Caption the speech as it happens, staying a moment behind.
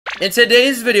In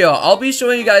today's video, I'll be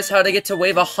showing you guys how to get to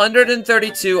wave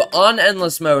 132 on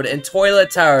Endless Mode in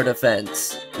Toilet Tower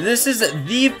Defense. This is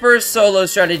the first solo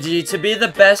strategy to be the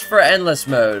best for Endless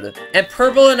Mode, and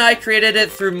Purple and I created it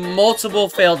through multiple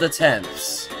failed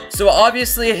attempts. So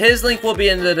obviously his link will be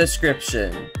in the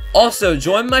description. Also,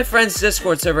 join my friend's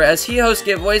Discord server as he hosts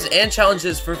giveaways and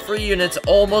challenges for free units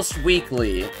almost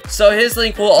weekly. So his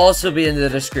link will also be in the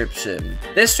description.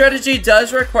 This strategy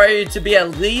does require you to be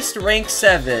at least rank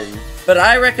 7, but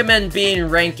I recommend being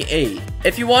rank 8.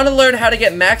 If you want to learn how to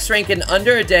get max rank in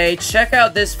under a day, check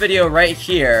out this video right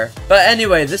here. But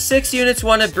anyway, the 6 units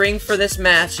want to bring for this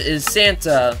match is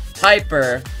Santa,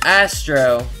 Hyper,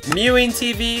 Astro, Mewing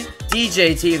TV,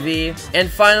 DJ TV, and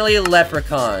finally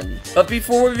Leprechaun. But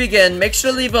before we begin, make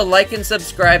sure to leave a like and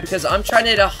subscribe because I'm trying to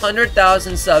hit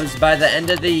 100,000 subs by the end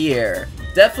of the year.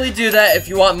 Definitely do that if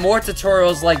you want more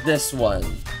tutorials like this one.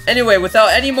 Anyway,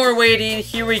 without any more waiting,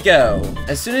 here we go.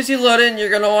 As soon as you load in, you're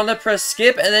going to want to press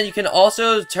skip, and then you can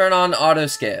also turn on auto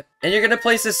skip. And you're going to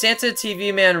place the Santa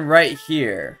TV man right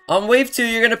here. On wave 2,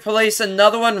 you're going to place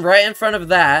another one right in front of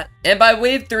that. And by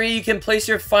wave 3, you can place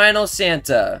your final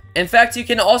Santa. In fact, you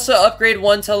can also upgrade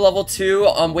one to level 2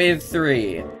 on wave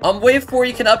 3. On wave 4,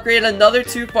 you can upgrade another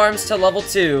 2 farms to level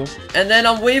 2. And then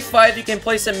on wave 5, you can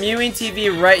place a Mewing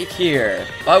TV right here.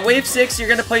 By wave 6, you're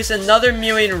going to place another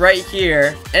Mewing right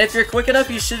here. And if you're quick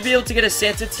enough, you should be able to get a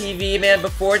Santa TV man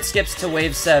before it skips to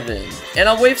wave 7. And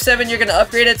on wave 7, you're going to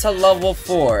upgrade it to level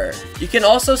 4. You can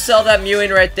also sell that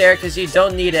Mewing right there because you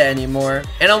don't need it anymore.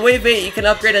 And on wave 8, you can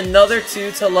upgrade another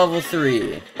 2 to level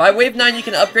 3. By wave 9, you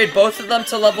can upgrade both of them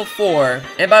to level 4.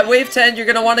 And by wave 10, you're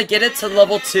going to want to get it to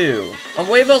level 2. On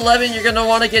wave 11, you're going to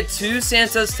want to get 2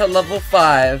 Santas to level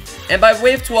 5. And by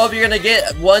wave 12, you're going to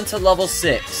get 1 to level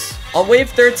 6. On wave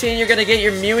 13, you're going to get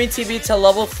your Mewing TV to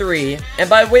level 3. And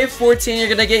by wave 14, you're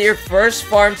going to get your first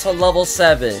farm to level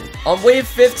 7. On wave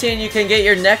 15, you can get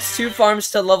your next 2 farms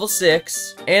to level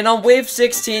 6. And on wave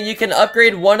 16, you can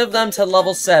upgrade one of them to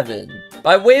level 7.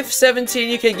 By wave 17,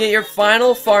 you can get your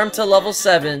final farm to level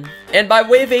 7. And by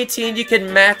wave 18, you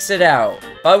can max it out.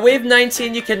 By wave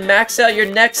 19, you can max out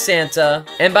your next Santa.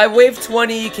 And by wave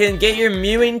 20, you can get your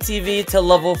Mewing TV to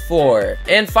level 4.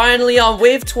 And finally, on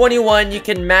wave 21, you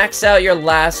can max out your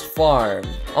last farm.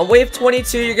 On wave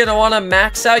 22, you're going to want to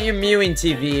max out your Mewing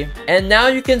TV. And now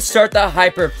you can start the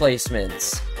hyper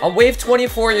placements. On wave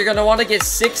 24, you're going to want to get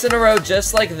 6 in a row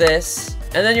just like this.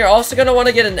 And then you're also going to want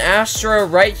to get an Astro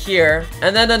right here.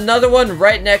 And then another one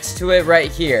right next to it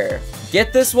right here.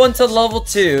 Get this one to level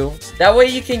 2. That way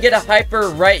you can get a Hyper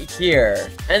right here.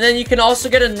 And then you can also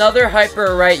get another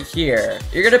Hyper right here.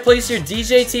 You're going to place your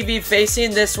DJ TV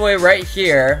facing this way right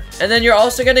here. And then you're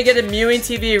also going to get a Mewing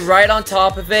TV right on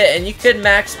top of it. And you can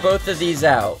max both of these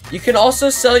out. You can also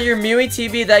sell your Mewing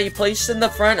TV that you placed in the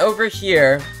front over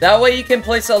here. That way you can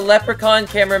place a Leprechaun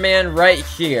cameraman right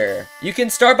here. You can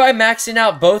start by maxing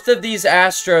out both of these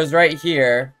Astros right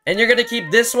here. And you're going to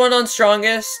keep this one on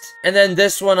strongest. And then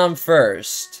this one on first.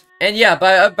 And yeah,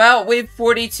 by about wave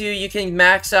 42, you can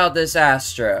max out this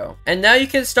Astro. And now you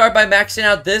can start by maxing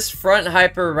out this front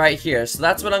Hyper right here. So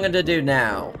that's what I'm going to do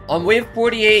now. On wave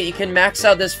 48, you can max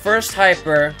out this first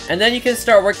Hyper. And then you can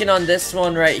start working on this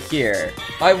one right here.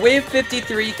 By wave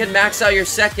 53, you can max out your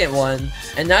second one.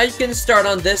 And now you can start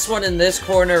on this one in this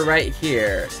corner right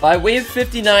here. By wave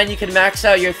 59, you can max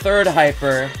out your third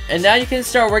Hyper. And now you can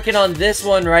start working on this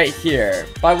one right here.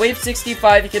 By wave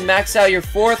 65, you can max out your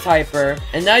fourth Hyper.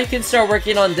 And now you can start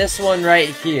working on this one right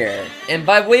here. And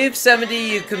by wave 70,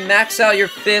 you can max out your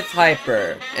fifth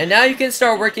Hyper. And now you can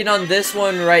start working on this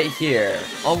one right here.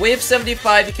 On wave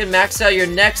 75, you can max out your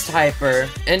next Hyper.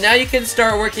 And now you can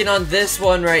start working on this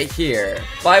one right here.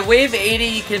 By wave 80,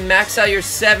 you can max out your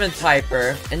seventh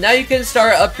Hyper. And now you can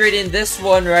start upgrading this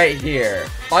one right here.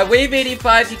 By wave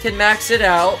 85, you can max it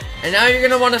out. And now you're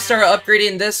going to want to start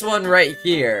upgrading this one right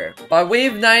here. By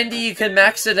wave 90, you can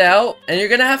max it out. And you're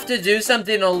going to have to do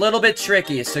something a little bit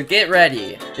tricky, so get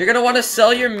ready. You're going to want to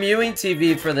sell your Mewing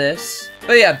TV for this.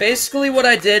 But yeah, basically what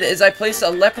I did is I placed a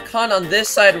Leprechaun on this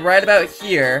side right about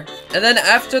here. And then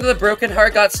after the Broken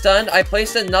Heart got stunned, I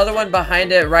placed another one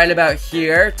behind it right about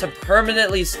here to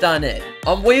permanently stun it.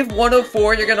 On wave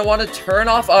 104, you're going to want to turn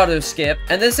off auto skip.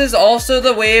 And this is also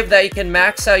the wave that you can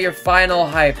max out your final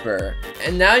Hyper.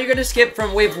 And now you're going to skip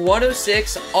from wave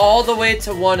 106 all the way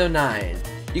to 109.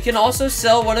 You can also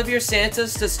sell one of your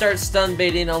Santas to start stun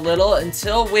baiting a little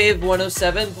until wave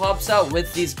 107 pops out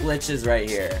with these glitches right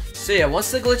here. So yeah,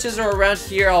 once the glitches are around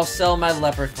here, I'll sell my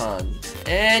Leprechaun.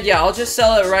 And yeah, I'll just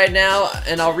sell it right now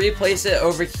and I'll replace it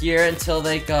over here until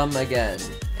they come again.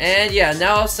 And yeah,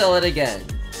 now I'll sell it again.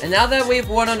 And now that wave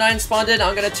 109 spawned in,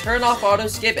 I'm gonna turn off auto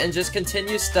skip and just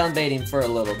continue stun baiting for a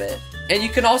little bit. And you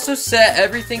can also set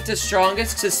everything to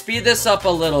strongest to speed this up a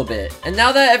little bit. And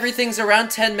now that everything's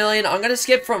around 10 million, I'm gonna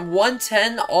skip from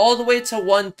 110 all the way to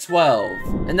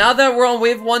 112. And now that we're on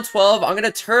wave 112, I'm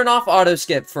gonna turn off auto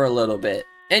skip for a little bit.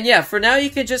 And yeah, for now you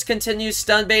can just continue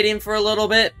stun baiting for a little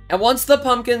bit. And once the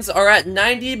pumpkins are at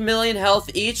 90 million health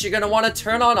each, you're gonna want to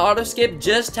turn on auto skip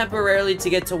just temporarily to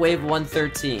get to wave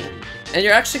 113. And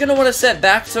you're actually gonna want to set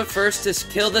back to first to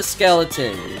kill the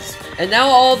skeletons. And now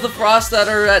all of the frosts that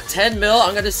are at 10 mil,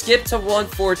 I'm gonna skip to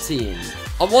 114.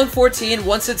 On 114,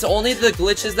 once it's only the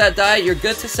glitches that die, you're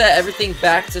good to set everything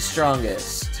back to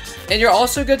strongest. And you're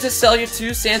also good to sell your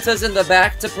 2 Santas in the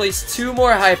back to place 2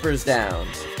 more hypers down.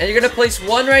 And you're gonna place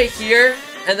one right here,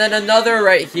 and then another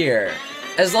right here.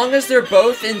 As long as they're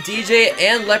both in DJ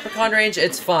and Leprechaun range,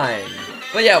 it's fine.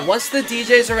 But yeah, once the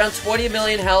DJ's around 20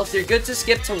 million health, you're good to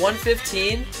skip to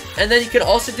 115. And then you can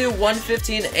also do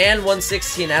 115 and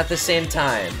 116 at the same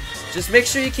time. Just make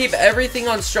sure you keep everything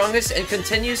on strongest and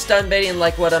continue stun baiting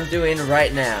like what I'm doing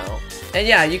right now. And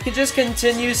yeah, you can just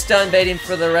continue stun baiting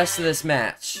for the rest of this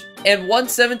match. And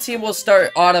 117 will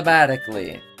start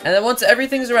automatically. And then once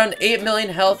everything's around 8 million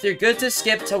health, you're good to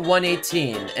skip to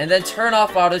 118. And then turn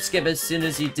off auto skip as soon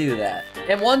as you do that.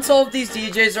 And once all of these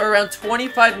DJs are around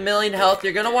 25 million health,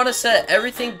 you're gonna want to set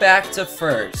everything back to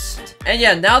first. And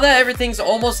yeah, now that everything's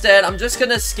almost dead, I'm just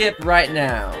gonna skip right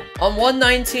now. On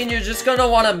 119, you're just gonna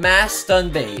want to mass stun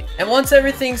bait. And once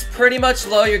everything's pretty much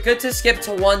low, you're good to skip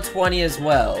to 120 as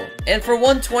well. And for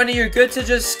 120, you're good to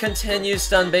just continue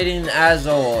stun baiting as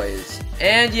always.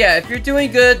 And yeah, if you're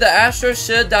doing good, the Astro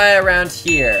should die around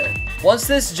here. Once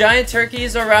this giant turkey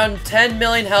is around 10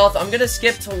 million health, I'm gonna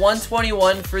skip to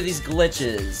 121 for these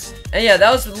glitches. And yeah,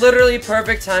 that was literally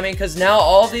perfect timing because now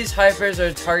all these hypers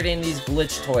are targeting these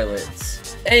glitch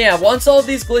toilets. And yeah, once all of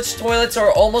these glitch toilets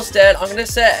are almost dead, I'm gonna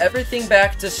set everything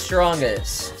back to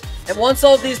strongest. And once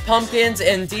all of these pumpkins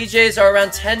and DJs are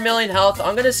around 10 million health,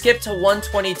 I'm gonna skip to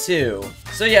 122.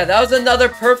 So yeah, that was another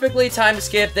perfectly timed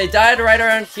skip. They died right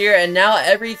around here, and now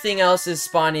everything else is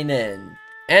spawning in.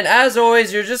 And as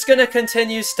always, you're just gonna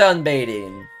continue stun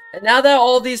baiting. And now that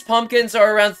all these pumpkins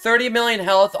are around 30 million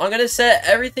health, I'm gonna set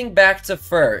everything back to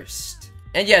first.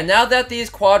 And yeah, now that these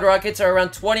quad rockets are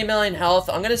around 20 million health,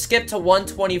 I'm gonna skip to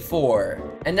 124.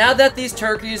 And now that these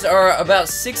turkeys are about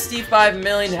 65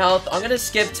 million health, I'm gonna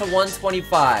skip to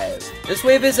 125. This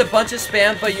wave is a bunch of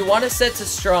spam, but you want to set to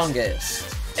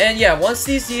strongest. And yeah, once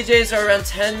these DJs are around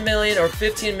 10 million or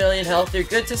 15 million health, you're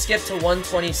good to skip to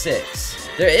 126.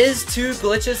 There is 2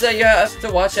 glitches that you have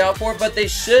to watch out for, but they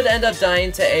should end up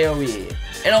dying to AoE.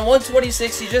 And on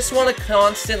 126, you just want to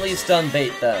constantly stun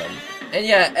bait them. And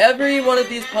yeah, every one of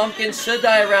these pumpkins should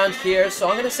die around here, so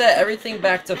I'm going to set everything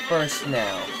back to first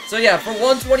now. So yeah, for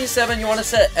 127, you want to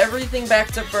set everything back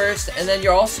to first, and then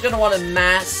you're also going to want to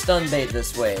mass stun bait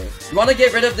this wave. You want to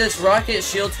get rid of this rocket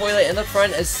shield toilet in the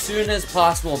front as soon as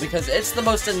possible, because it's the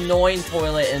most annoying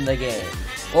toilet in the game.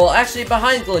 Well, actually,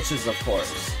 behind glitches, of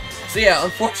course. So yeah,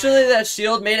 unfortunately that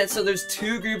shield made it so there's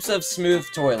 2 groups of smooth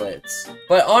toilets.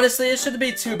 But honestly, it shouldn't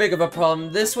be too big of a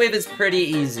problem. This wave is pretty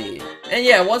easy. And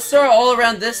yeah, once they're all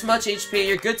around this much HP,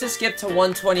 you're good to skip to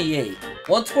 128.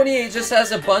 128 just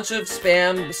has a bunch of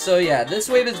spam, so yeah, this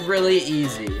wave is really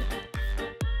easy.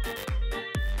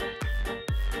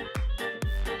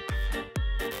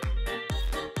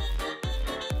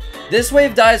 This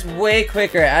wave dies way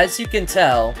quicker, as you can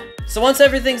tell. So once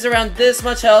everything's around this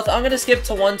much health, I'm gonna skip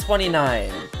to 129.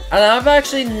 And I've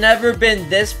actually never been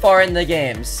this far in the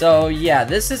game, so yeah,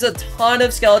 this is a ton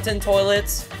of skeleton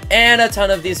toilets and a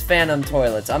ton of these phantom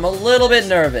toilets. I'm a little bit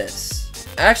nervous.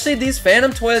 Actually, these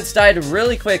phantom toilets died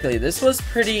really quickly. This was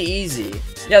pretty easy.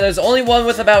 Yeah, there's only one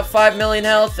with about 5 million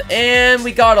health, and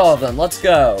we got all of them. Let's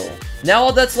go. Now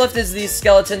all that's left is these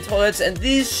skeleton toilets, and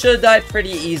these should die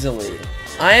pretty easily.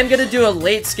 I am gonna do a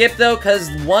late skip though,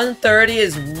 because 130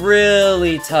 is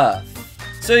really tough.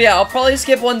 So yeah, I'll probably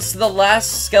skip once the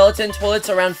last skeleton toilet's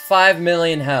around 5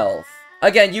 million health.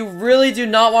 Again, you really do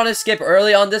not want to skip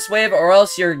early on this wave, or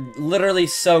else you're literally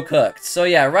so cooked. So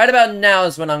yeah, right about now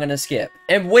is when I'm gonna skip.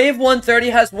 And wave 130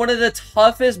 has one of the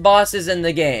toughest bosses in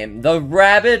the game, the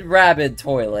Rabid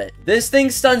toilet. This thing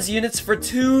stuns units for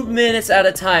 2 minutes at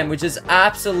a time, which is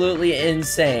absolutely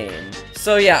insane.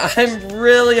 So yeah, I'm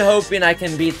really hoping I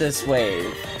can beat this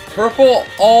wave. Purple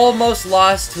almost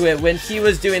lost to it when he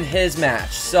was doing his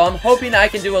match, so I'm hoping I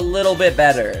can do a little bit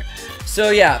better.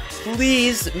 So yeah,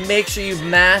 please make sure you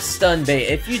mass stun bait.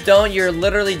 If you don't, you're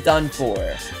literally done for.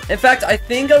 In fact, I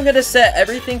think I'm gonna set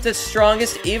everything to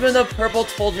strongest even though purple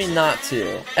told me not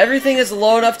to. Everything is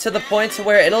low enough to the point to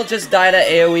where it'll just die to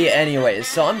AoE anyways,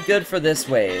 so I'm good for this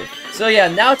wave. So yeah,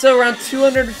 now it's around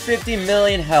 250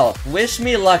 million health. Wish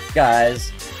me luck,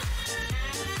 guys.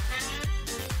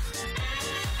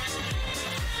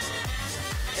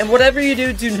 And whatever you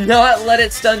do, do not let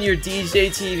it stun your DJ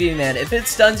TV man. If it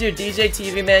stuns your DJ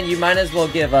TV man, you might as well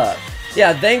give up.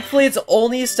 Yeah, thankfully it's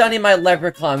only stunning my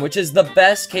Leprechaun, which is the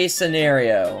best case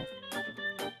scenario.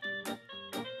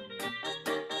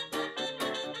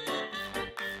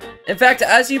 In fact,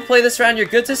 as you play this round, you're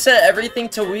good to set everything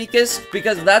to weakest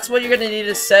because that's what you're going to need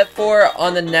to set for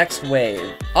on the next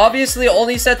wave. Obviously,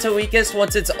 only set to weakest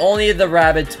once it's only the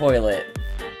rabid toilet.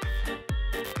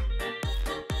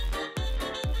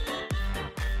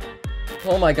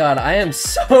 Oh my god, I am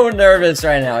so nervous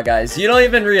right now, guys. You don't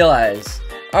even realize.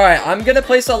 Alright, I'm gonna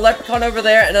place a Leprechaun over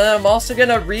there, and then I'm also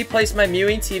gonna replace my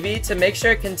Mewing TV to make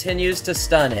sure it continues to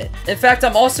stun it. In fact,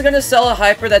 I'm also gonna sell a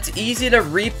Hyper that's easy to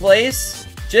replace,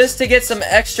 just to get some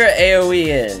extra AoE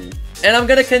in. And I'm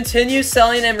gonna continue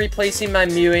selling and replacing my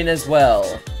Mewing as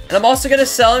well. And I'm also gonna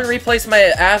sell and replace my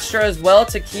Astro as well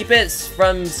to keep it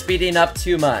from speeding up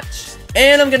too much.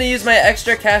 And I'm gonna use my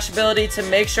extra cash ability to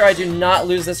make sure I do not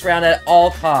lose this round at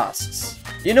all costs.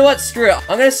 You know what? Screw it.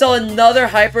 I'm gonna sell another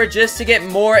Hyper just to get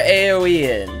more AoE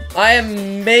in. I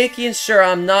am making sure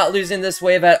I'm not losing this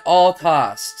wave at all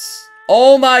costs.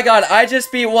 Oh my god, I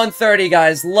just beat 130,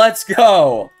 guys. Let's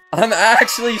go. I'm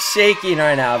actually shaking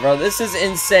right now, bro. This is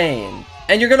insane.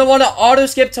 And you're gonna want to auto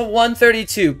skip to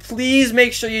 132. Please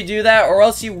make sure you do that or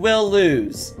else you will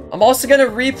lose. I'm also gonna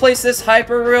replace this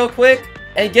Hyper real quick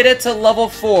and get it to level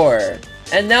 4.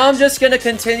 And now I'm just gonna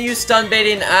continue stun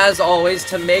baiting as always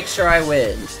to make sure I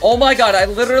win. Oh my god, I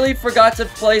literally forgot to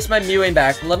place my Mewing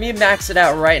back. Let me max it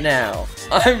out right now.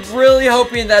 I'm really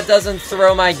hoping that doesn't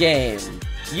throw my game.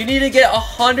 You need to get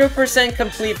 100%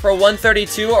 complete for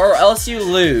 132 or else you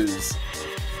lose.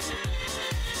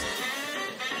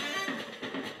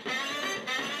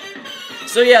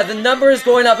 So yeah, the number is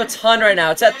going up a ton right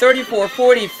now. It's at 34,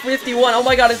 40, 51. Oh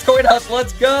my god, it's going up.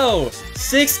 Let's go.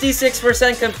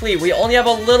 66% complete. We only have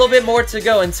a little bit more to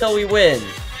go until we win.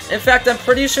 In fact, I'm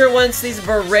pretty sure once these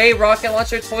Beret rocket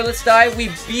launcher toilets die, we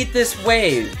beat this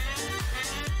wave.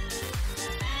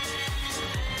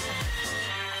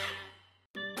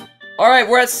 Alright,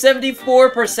 we're at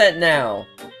 74% now.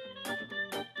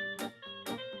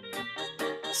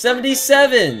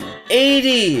 77,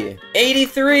 80,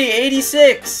 83,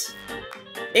 86,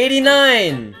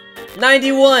 89,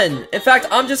 91. In fact,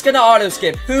 I'm just gonna auto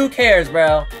skip. Who cares,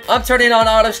 bro? I'm turning on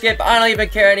auto skip. I don't even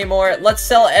care anymore. Let's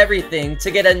sell everything to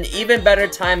get an even better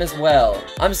time as well.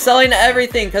 I'm selling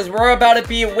everything because we're about to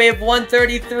beat wave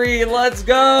 133. Let's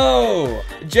go.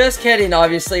 Just kidding,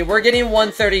 obviously. We're getting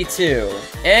 132.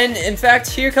 And in fact,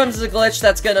 here comes the glitch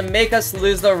that's gonna make us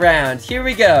lose the round. Here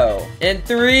we go. In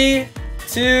 3,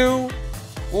 2,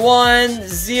 1,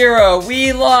 0.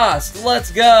 We lost.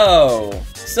 Let's go.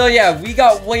 So yeah, we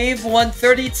got wave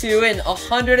 132 in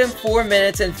 104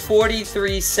 minutes and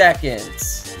 43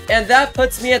 seconds. And that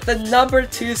puts me at the number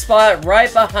 2 spot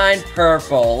right behind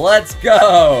purple. Let's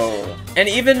go. And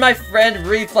even my friend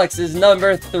Reflex is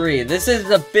number 3. This is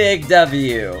a big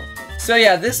W. So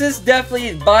yeah, this is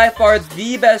definitely by far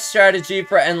the best strategy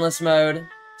for Endless Mode.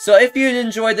 So if you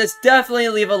enjoyed this, definitely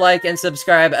leave a like and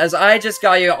subscribe as I just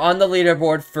got you on the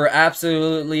leaderboard for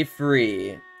absolutely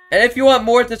free. And if you want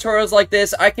more tutorials like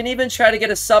this, I can even try to get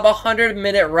a sub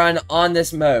 100-minute run on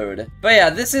this mode. But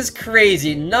yeah, this is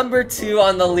crazy. Number 2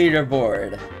 on the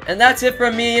leaderboard. And that's it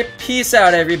from me. Peace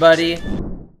out, everybody.